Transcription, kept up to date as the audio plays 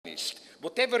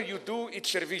whatever you do,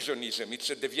 it's revisionism, it's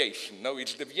a deviation. No,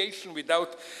 it's deviation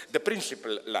without the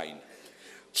principal line.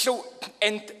 So,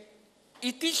 and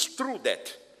it is true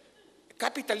that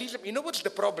capitalism, you know what's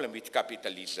the problem with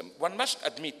capitalism? One must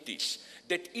admit this,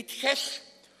 that it has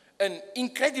an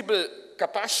incredible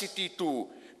capacity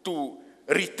to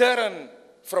return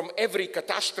from every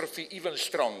catastrophe even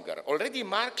stronger. Already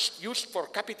Marx used for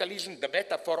capitalism the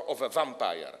metaphor of a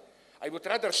vampire. I would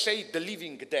rather say the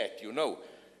living dead, you know.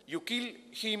 You kill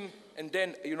him and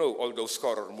then, you know, all those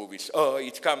horror movies, oh,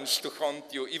 it comes to haunt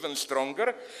you even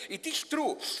stronger. It is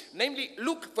true. Namely,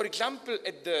 look, for example,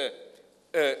 at the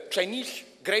Chinese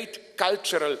Great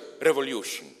Cultural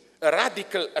Revolution, a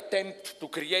radical attempt to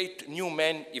create new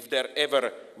men if there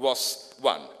ever was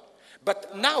one.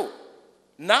 But now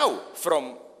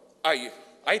from,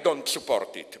 I don't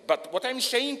support it, but what I'm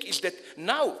saying is that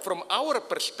now, from our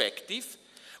perspective,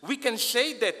 we can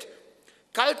say that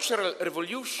cultural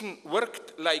revolution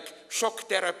worked like shock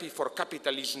therapy for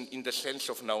capitalism in the sense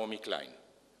of Naomi Klein.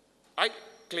 I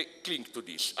cling to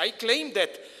this. I claim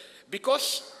that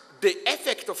because the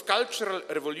effect of cultural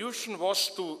revolution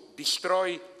was to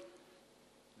destroy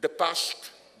the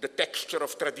past, the texture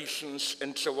of traditions,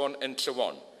 and so on and so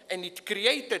on. And it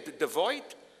created the void,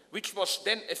 which was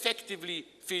then effectively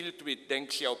filled with Deng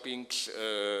Xiaoping's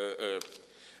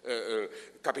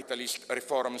capitalist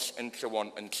reforms, and so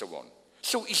on and so on.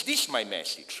 So is this my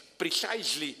message?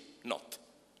 Precisely not.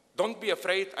 Don't be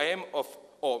afraid, I am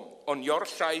on your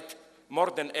side.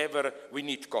 More than ever, we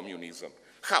need communism.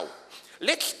 How?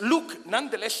 Let's look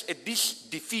nonetheless at this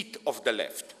defeat of the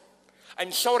left.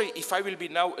 I'm sorry if I will be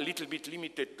now a little bit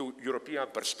limited to European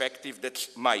perspective,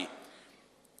 that's my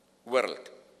world.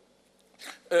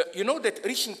 You know that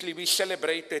recently we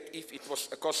celebrated, if it was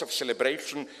a cause of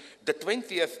celebration, the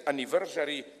 20th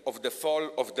anniversary of the fall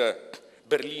of the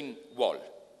Berlin Wall.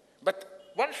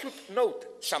 But one should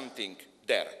note something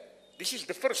there. This is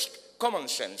the first common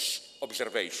sense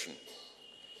observation.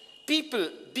 People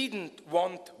didn't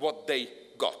want what they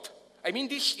got. I mean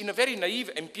this in a very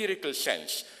naive empirical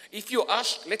sense. If you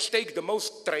ask, let's take the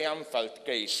most triumphal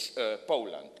case,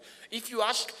 Poland. If you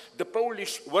ask the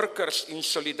Polish workers in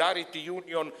Solidarity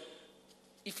Union,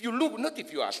 if you look, not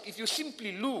if you ask, if you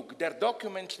simply look their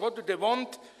documents, what do they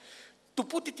want? To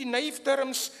put it in naive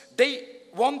terms, they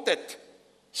wanted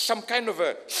some kind of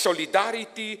a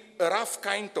solidarity, a rough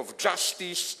kind of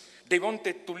justice. They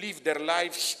wanted to live their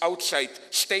lives outside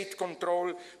state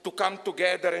control, to come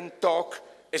together and talk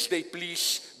as they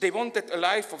please. They wanted a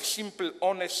life of simple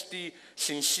honesty,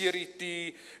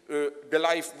 sincerity, the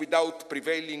life without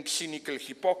prevailing cynical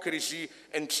hypocrisy,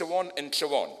 and so on and so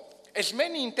on. As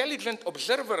many intelligent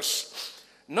observers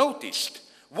noticed,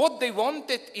 what they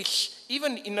wanted is,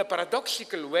 even in a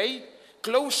paradoxical way,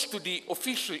 close to the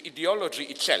official ideology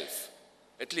itself,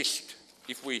 at least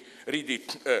if we read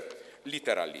it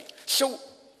literally. So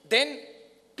then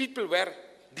people were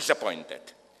disappointed.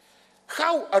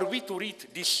 How are we to read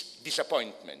this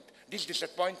disappointment? This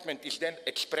disappointment is then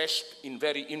expressed in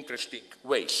very interesting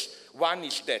ways. One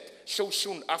is that so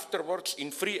soon afterwards,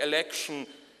 in free election,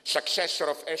 successor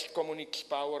of Est-Communist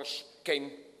powers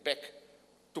came back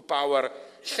to power.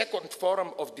 Second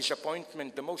form of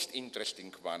disappointment, the most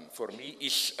interesting one for me,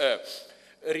 is a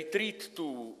retreat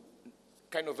to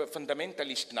kind of a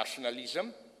fundamentalist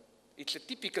nationalism. It's a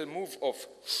typical move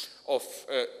of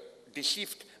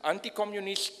deceived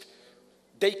anti-communist.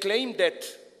 They claim that,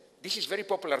 this is very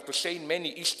popular to say in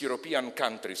many East European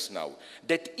countries now,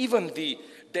 that even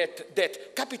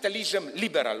that capitalism,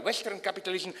 liberal, Western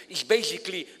capitalism, is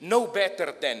basically no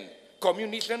better than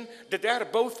communism, that they are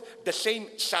both the same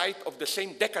side of the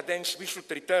same decadence. We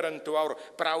should return to our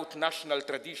proud national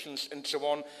traditions and so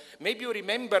on. Maybe you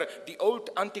remember the old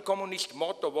anti-communist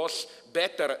motto was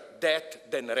better dead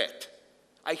than red.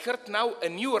 I heard now a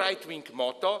new right-wing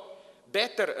motto,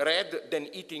 better red than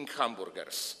eating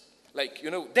hamburgers. Like, you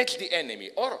know, that's the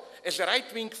enemy. Or, as a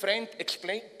right-wing friend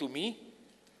explained to me,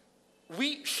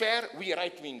 we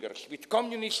right-wingers, with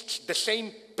communists the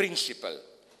same principle.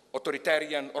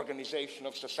 Authoritarian organization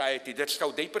of society, that's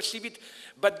how they perceive it.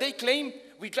 But they claim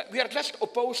we are just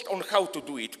opposed on how to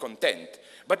do it, content.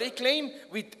 But they claim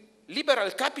with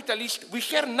liberal capitalists, we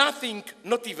share nothing,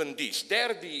 not even this.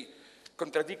 There the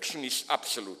contradiction is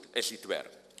absolute, as it were.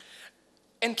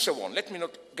 And so on. Let me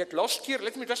not get lost here.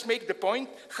 Let me just make the point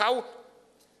how,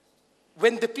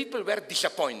 when the people were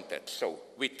disappointed, so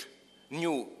with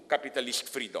new capitalist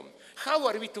freedom, how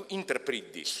are we to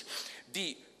interpret this?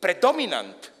 The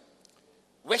predominant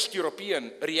West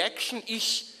European reaction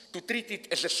is to treat it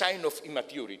as a sign of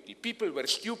immaturity. People were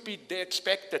stupid, they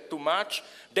expected too much,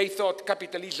 they thought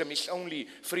capitalism is only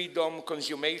freedom,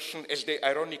 consummation, as they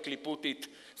ironically put it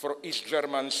for East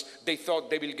Germans. They thought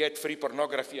they will get free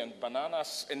pornography and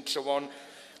bananas and so on.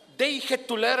 They had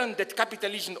to learn that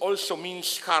capitalism also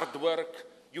means hard work,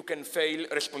 you can fail,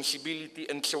 responsibility,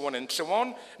 and so on and so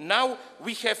on. Now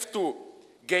we have to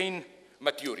gain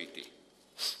maturity.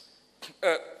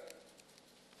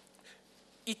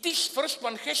 It is, first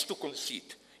one has to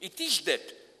concede, it is that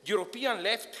European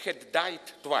left had died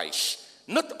twice.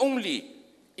 Not only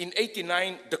in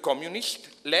 '89 the communist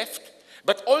left,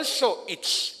 but also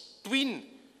its twin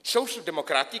social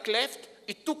democratic left.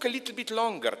 It took a little bit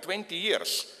longer, 20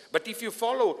 years. But if you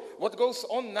follow what goes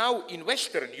on now in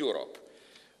Western Europe,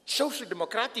 social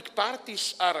democratic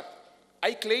parties are,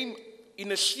 I claim,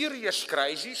 in a serious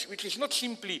crisis, which is not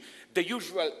simply the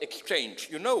usual exchange.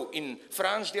 You know, in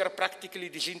France they are practically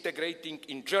disintegrating,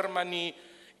 in Germany,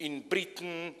 in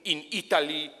Britain, in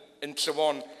Italy, and so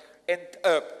on. And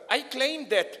I claim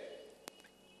that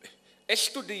as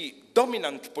to the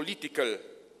dominant political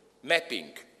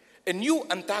mapping, a new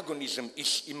antagonism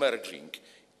is emerging.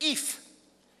 If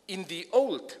in the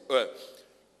old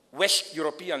West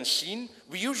European scene,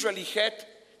 we usually had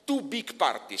two big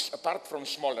parties, apart from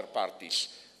smaller parties,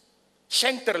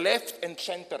 center-left and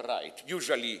center-right,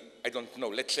 usually, I don't know,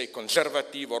 let's say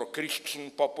conservative or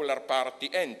Christian Popular Party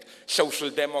and Social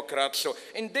Democrats, so,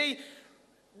 and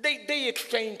they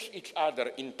exchange each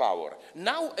other in power.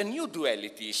 Now a new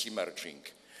duality is emerging,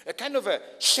 a kind of a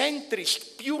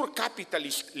centrist, pure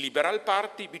capitalist liberal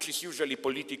party, which is usually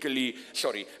politically,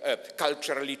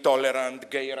 culturally tolerant,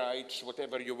 gay rights,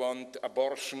 whatever you want,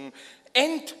 abortion,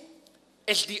 and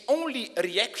as the only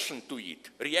reaction to it,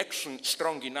 reaction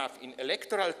strong enough in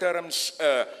electoral terms,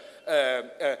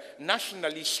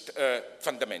 nationalist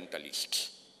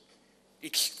fundamentalists.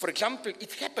 It's, for example,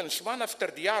 it happens one after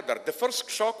the other. The first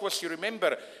shock was, you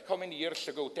remember, how many years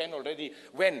ago, 10 already,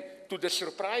 when, to the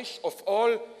surprise of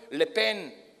all, Le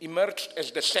Pen emerged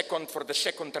as the second for the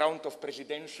second round of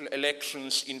presidential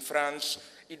elections in France.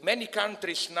 In many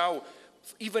countries now,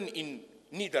 even in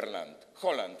Netherlands,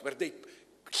 Holland, where they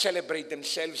celebrate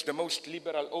themselves the most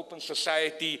liberal, open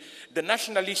society, the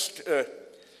nationalist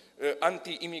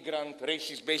anti-immigrant,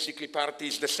 racist, basically party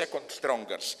is the second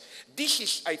strongest. This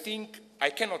is, I think, I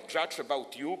cannot judge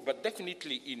about you, but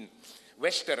definitely in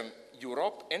Western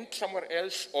Europe and somewhere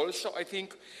else also, I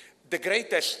think, the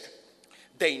greatest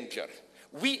danger.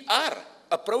 We are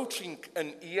approaching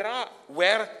an era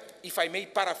where, if I may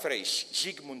paraphrase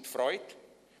Sigmund Freud,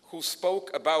 who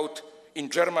spoke about, in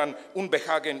German,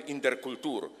 Unbehagen in der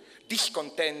Kultur,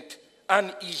 discontent,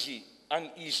 unease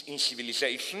in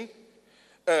civilization,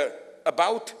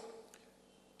 about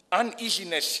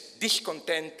uneasiness,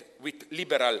 discontent with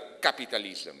liberal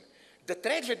capitalism. The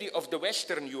tragedy of the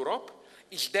Western Europe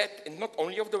is that, and not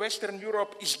only of the Western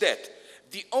Europe, is that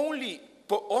the only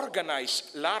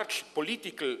organized large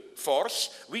political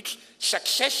force which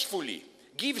successfully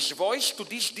gives voice to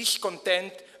this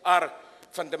discontent are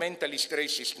fundamentalist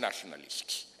racist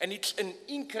nationalists. And it's an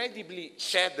incredibly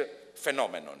sad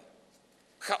phenomenon.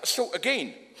 So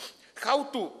again, how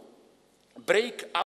to break up